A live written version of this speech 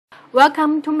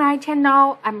Welcome to my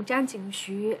channel. I'm Zhang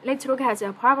Jingxu. Let's look at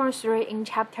the problem 3 in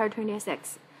chapter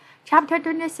 26. Chapter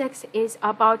 26 is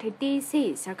about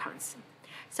DC circuits.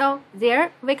 So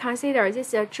there we consider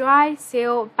this a dry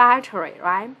cell battery,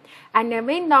 right? And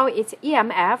we know its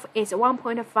EMF is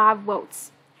 1.5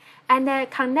 volts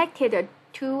and connected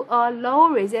to a low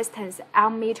resistance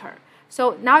ammeter.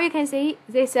 So now you can see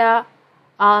this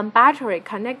battery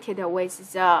connected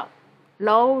with the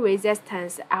low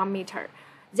resistance ammeter.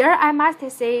 There I must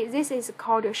say this is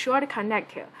called short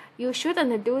connector. You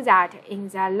shouldn't do that in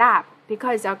the lab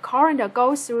because the current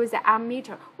goes through the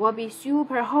ammeter will be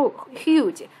super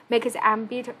huge, makes the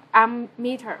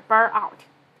ammeter burn out.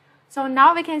 So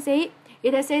now we can see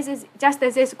it says just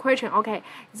this question. Okay,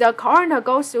 the current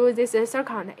goes through this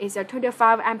circuit is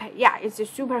 25 ampere. Yeah, it's a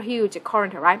super huge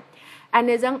current, right? And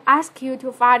then ask you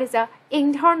to find the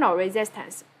internal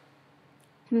resistance.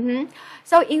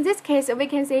 So in this case, we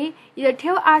can see it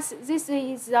tells us this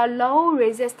is a low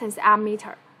resistance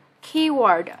ammeter.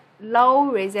 Keyword low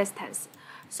resistance.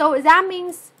 So that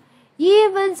means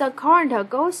even the current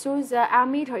goes through the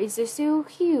ammeter is so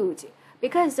huge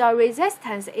because the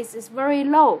resistance is very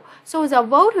low. So the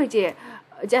voltage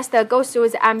just goes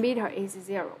through the ammeter is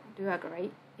 0. Do you agree?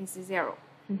 It's 0.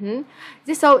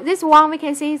 So this one we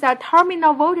can see the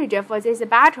terminal voltage for this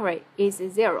battery is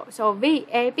 0. So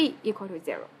VAB equal to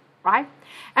 0, right?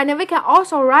 And we can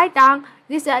also write down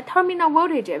this terminal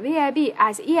voltage VAB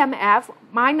as EMF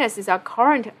minus the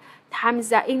current times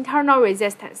the internal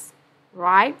resistance,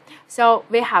 right? So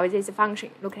we have this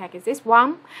function look like this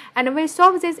one, and we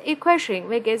solve this equation.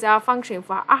 We get a function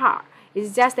for R.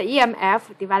 It's just the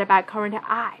EMF divided by current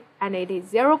I, and it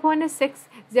is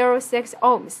 0.606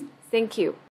 ohms. Thank you.